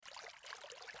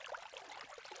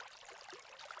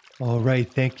All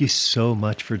right, thank you so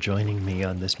much for joining me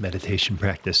on this meditation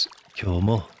practice. 今日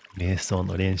も瞑想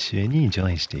の練習にジョ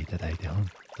インしていただいて本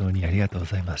当にありがとうご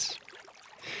ざいます。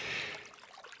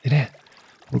でね、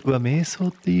僕は瞑想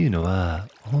っていうのは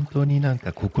本当に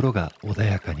心が穏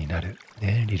やかになる、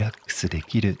ね、リラックスで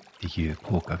きるっていう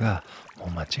効果がもう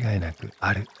間違いなく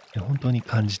ある。本当に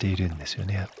感じているんですよ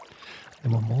ね。で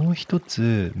ももう一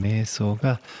つ瞑想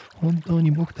が本当に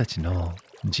僕たちの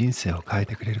人生を変え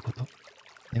てくれること。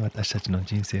ね、私たちの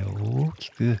人生を大き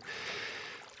く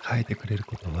変えてくれる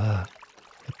ことは、やっ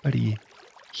ぱり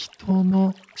人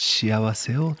の幸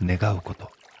せを願うこ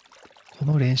と。こ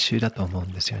の練習だと思う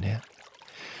んですよね。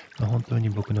本当に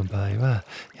僕の場合は、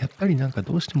やっぱりど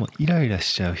うしてもイライラ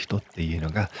しちゃう人っていうの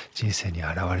が人生に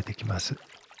現れてきます。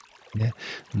ね、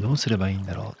どうすればいいん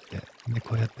だろうって、ね、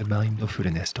こうやってマインドフ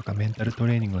ルネスとかメンタルト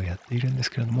レーニングをやっているんです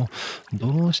けれども、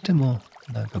どうしても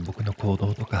僕の行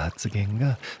動とか発言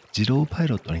が自動パイ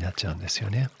ロットになっちゃうんですよ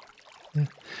ね。ね、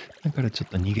だからちょっ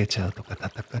と逃げちゃうとか戦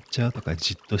っちゃうとか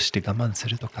じっとして我慢す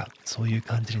るとかそういう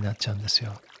感じになっちゃうんです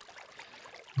よ。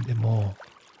でも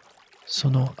そ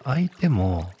の相手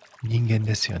も人間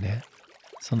ですよね。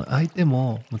その相手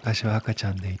も昔は赤ち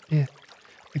ゃんでいて、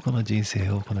でこの人生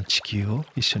をこの地球を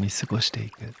一緒に過ごして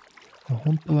いく。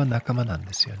本当は仲間なん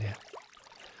ですよね。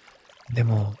で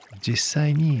も実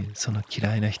際にその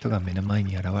嫌いな人が目の前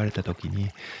に現れた時に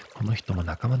この人も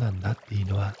仲間なんだっていう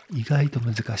のは意外と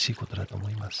難しいことだと思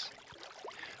います。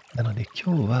なので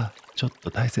今日はちょっと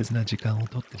大切な時間を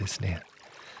とってですね、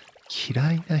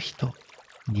嫌いな人、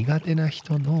苦手な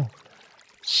人の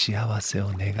幸せ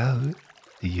を願うっ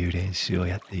ていう練習を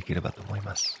やっていければと思い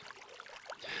ます。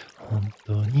本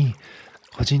当に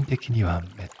個人的には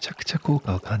めちゃくちゃ効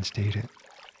果を感じている。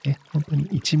本当に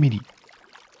1ミリ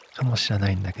かもしれな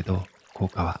いんだけど、効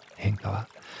果は、変化は。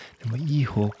でもいい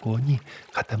方向に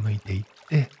傾いていっ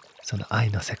て、その愛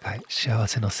の世界、幸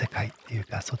せの世界っていう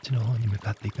か、そっちの方に向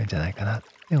かっていくんじゃないかなっ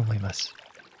て思います。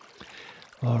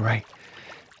Alright.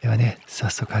 ではね、早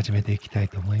速始めていきたい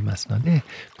と思いますので、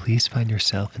Please find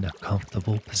yourself in a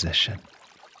comfortable position.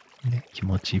 ね、気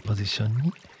持ちいいポジションに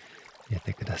入れ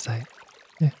てください。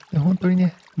で本当に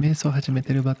ね、瞑想を始め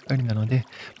てるばっかりなので、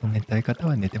もう寝たい方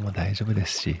は寝ても大丈夫で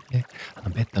すし、ね、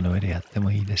ベッドの上でやっても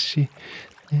いいですし、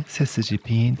ね、背筋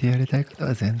ピーンってやりたい方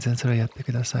は全然それをやって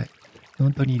ください。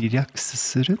本当にリラックス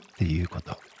するっていうこ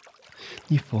と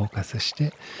にフォーカスし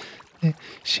て、で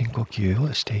深呼吸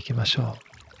をしていきましょう。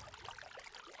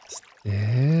吸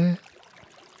って、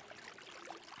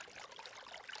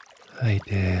吐い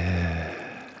て、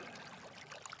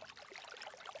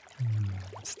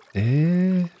吸っ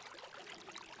て、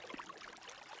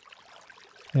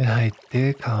で吐い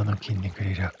て、顔の筋肉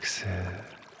リラックス。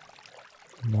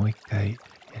もう一回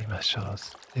やりましょう。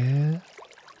吸って、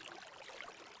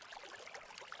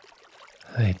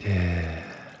吐いて。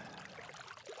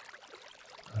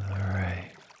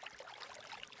Alright。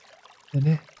で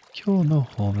ね、今日の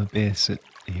ホームベースっ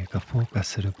ていうかフォーカス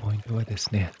するポイントはで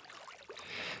すね、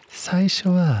最初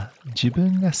は自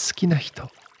分が好きな人、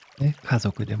ね、家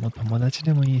族でも友達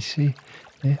でもいいし、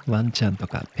ね、ワンちゃんと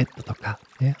かペットとか、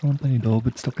ね、本当に動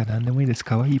物とか何でもいいです。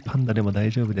可愛いパンダでも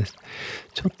大丈夫です。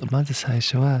ちょっとまず最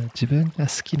初は自分が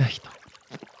好きな人、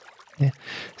ね、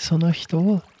その人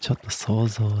をちょっと想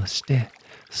像して、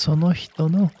その人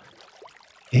の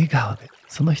笑顔で、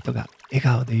その人が笑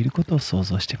顔でいることを想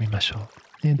像してみましょ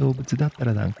う。ね、動物だった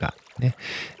らワン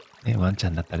ちゃ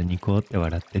んだったらニコって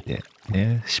笑ってて、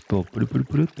ね、尻尾をプルプル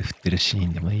プルって振ってるシー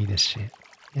ンでもいいですし、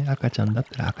ね、赤ちゃんだっ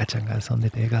たら赤ちゃんが遊んで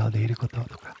て笑顔でいること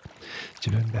とか、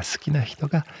自分が好きな人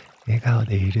が笑顔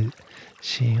でいる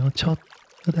シーンをちょっ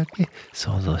とだけ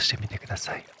想像してみてくだ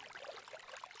さい。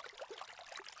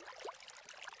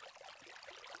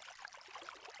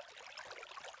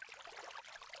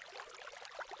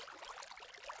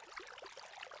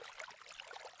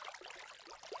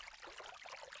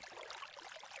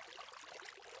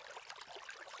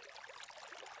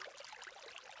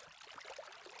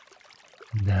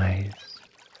ナイス。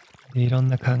でいろん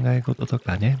な考え事と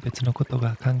かね、別のこと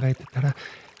が考えてたら、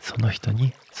その人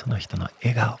に、その人の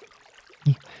笑顔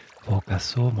にフォーカ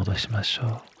スを戻しまし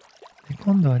ょう。で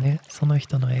今度はね、その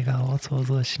人の笑顔を想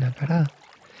像しながら、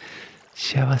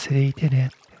幸せでいて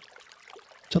ね、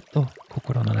ちょっと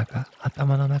心の中、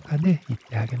頭の中で言っ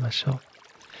てあげましょう。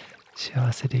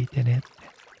幸せでいてね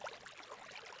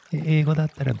って。で英語だっ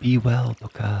たら be well と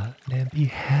か、ね、be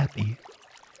happy。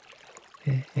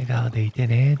笑顔でいて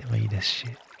ねでもいいですし、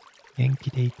元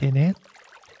気でいてね、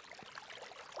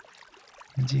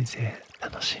人生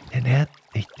楽しんでねって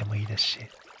言ってもいいですし、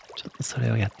ちょっとそれ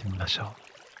をやってみましょう。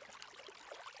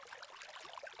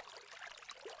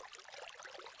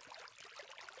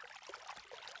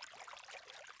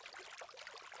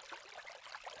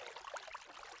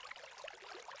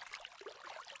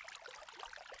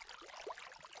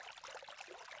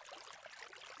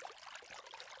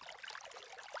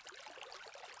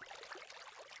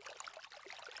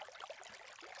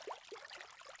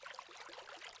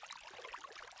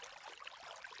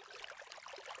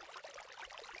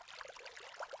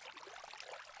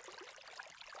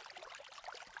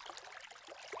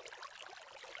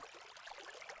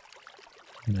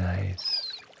ナイ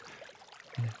ス。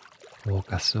ね、フォー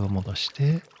カスを戻し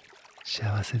て、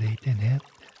幸せでいてね。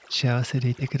幸せで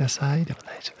いてくださいでも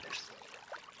大丈夫です。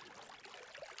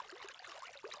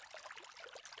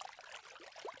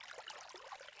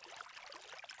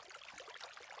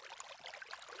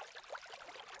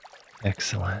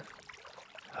Excellent.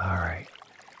 Alright.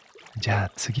 じゃ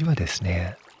あ次はです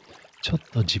ね、ちょっ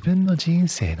と自分の人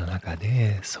生の中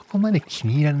でそこまで気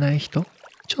に入らない人、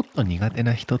ちょっと苦手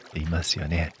な人っていますよ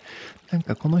ね。なん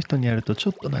かこの人にやるとちょ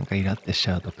っとなんかイラってし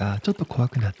ちゃうとか、ちょっと怖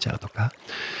くなっちゃうとか、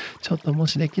ちょっとも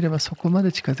しできればそこま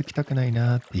で近づきたくない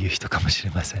なっていう人かもし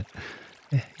れません。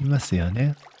ね、いますよ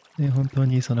ね。ね、本当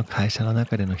にその会社の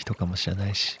中での人かもしれな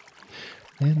いし、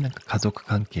ね、なんか家族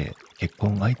関係、結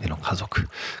婚相手の家族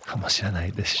かもしれな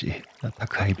いですし、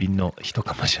宅配便の人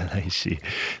かもしれないし、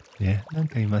ね、なん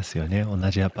かいますよね。同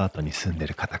じアパートに住んで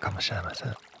る方かもしれませ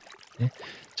ん。ね、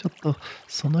ちょっと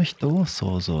その人を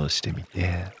想像してみ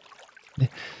て、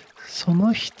ね、そ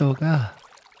の人が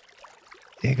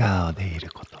笑顔でい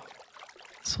ること、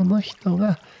その人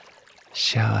が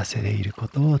幸せでいるこ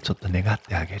とをちょっと願っ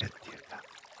てあげるっていうか、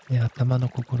ね、頭の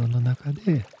心の中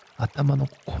で、頭の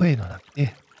声の中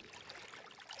で、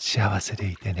幸せで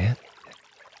いてねって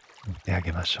言ってあ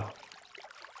げましょう。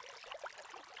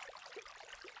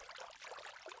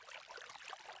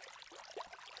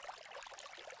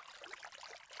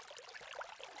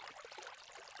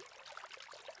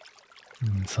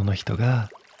その人が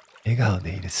笑顔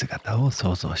でいる姿を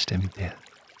想像してみて、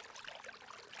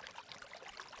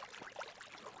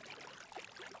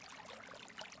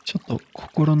ちょっと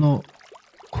心の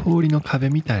氷の壁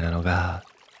みたいなのが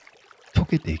溶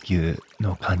けていく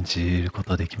のを感じるこ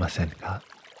とできませんか？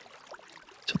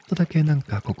ちょっとだけなん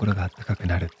か心が温かく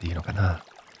なるっていうのかな、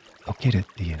溶けるっ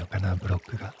ていうのかな、ブロッ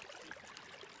クが。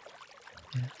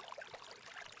ね、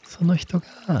その人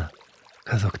が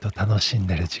家族と楽しん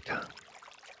でる時間、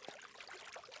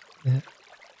ね、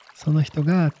その人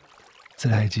が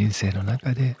辛い人生の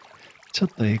中でちょっ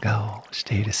と笑顔をし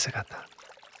ている姿、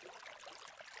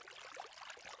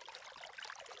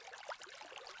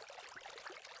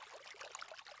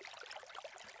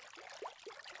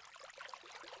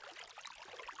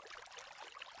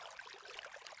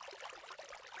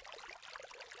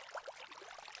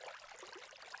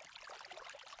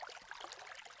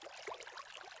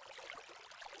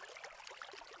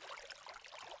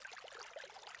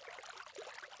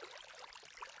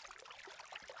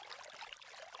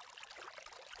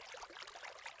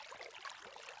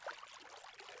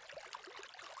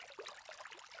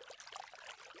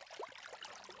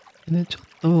でね、ちょ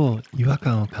っと違和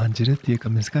感を感じるっていうか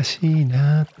難しい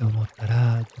なって思った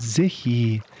ら、ぜ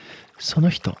ひその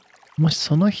人、もし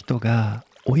その人が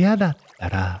親だった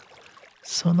ら、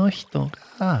その人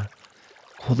が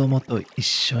子供と一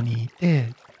緒にいて、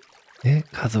ね、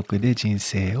家族で人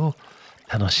生を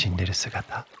楽しんでる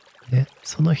姿、ね、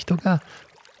その人が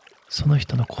その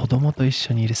人の子供と一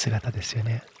緒にいる姿ですよ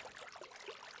ね。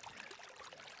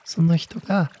その人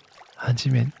が初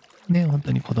め、ね、本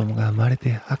当に子供が生まれ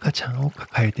て赤ちゃんを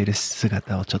抱えている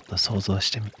姿をちょっと想像し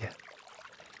てみて、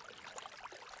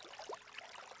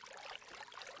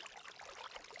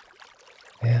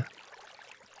ね。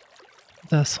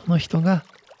じゃあその人が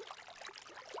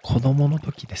子供の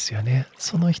時ですよね。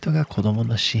その人が子供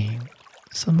のシーン。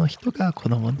その人が子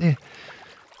供で、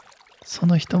そ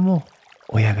の人も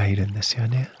親がいるんですよ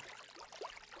ね。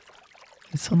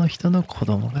その人の子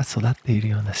供が育っている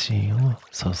ようなシーンを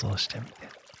想像してみて、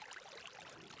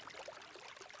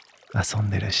遊ん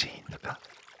でるシーンとか、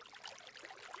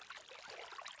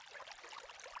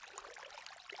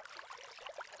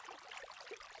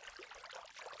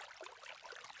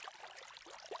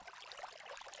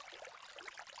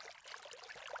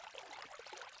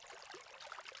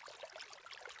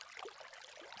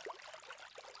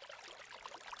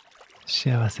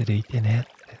幸せでいてねっ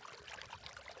て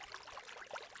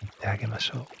言ってあげま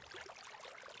しょう。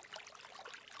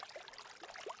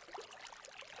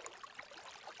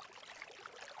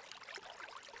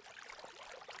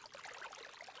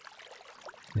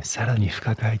で、さらに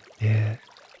深く入って、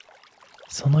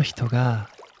その人が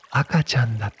赤ちゃ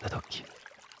んだった時、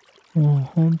もう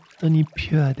本当に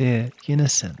ピュアでイノ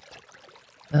セン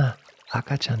トな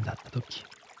赤ちゃんだった時、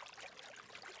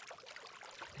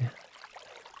ね、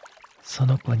そ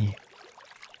の子に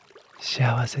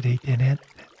幸せでいてねって、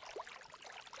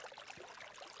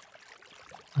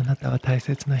あなたは大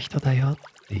切な人だよって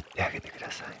言ってあげてく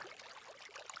ださい。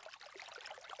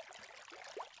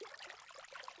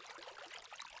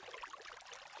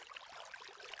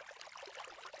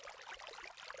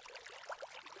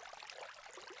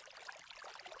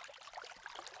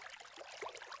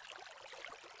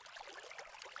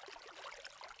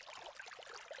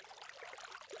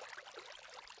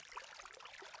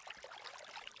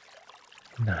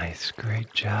Nice, great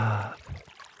job.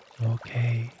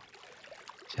 Okay.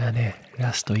 じゃあね、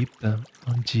ラスト1分、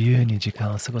自由に時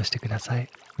間を過ごしてください。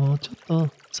もうちょっと、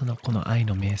この愛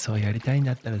の瞑想をやりたいん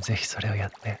だったら、ぜひそれをや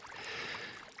って。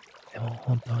でも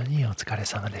本当にお疲れ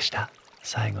様でした。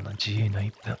最後の自由の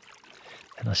1分、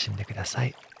楽しんでくださ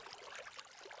い。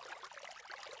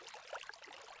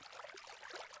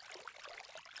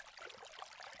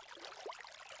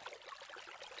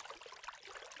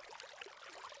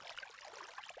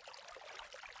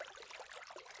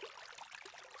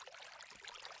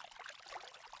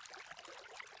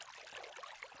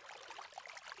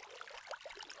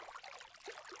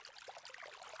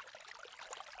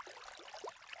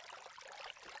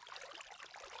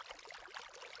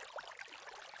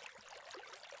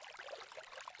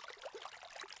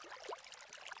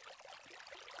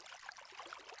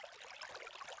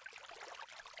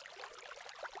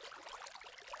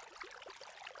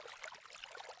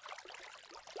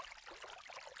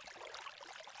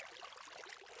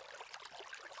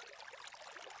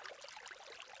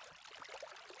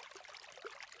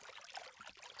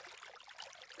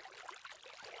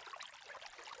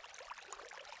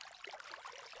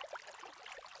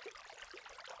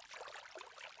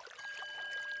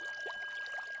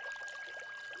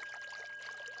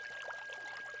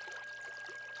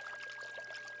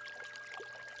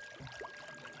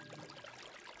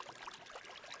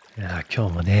いや、今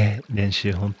日もね、練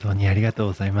習本当にありがとう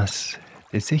ございます。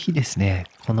で、ぜひですね、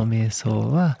この瞑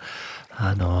想は、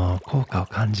効果を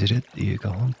感じるっていうか、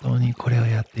本当にこれを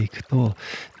やっていくと、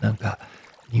なんか、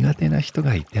苦手な人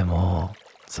がいても、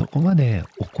そこまで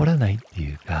怒らないって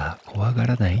いうか、怖が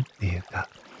らないっていうか、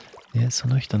ね、そ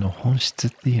の人の本質っ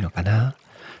ていうのかな、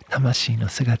魂の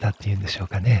姿っていうんでしょう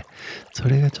かね。そ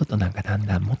れがちょっとなんかだん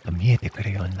だんもっと見えてく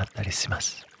るようになったりしま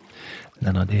す。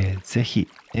なので、ぜひ、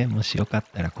ね、もしよかっ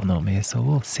たらこの瞑想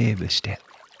をセーブして、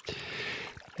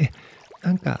で、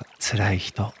なんか辛い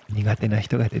人、苦手な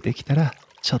人が出てきたら、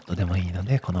ちょっとでもいいの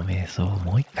で、この瞑想を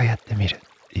もう一回やってみるっ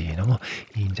ていうのも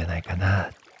いいんじゃないかなっ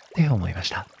て思いまし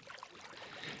た。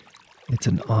It's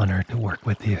an honor to work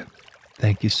with you.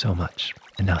 Thank you so much,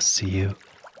 and I'll see you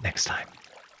next time.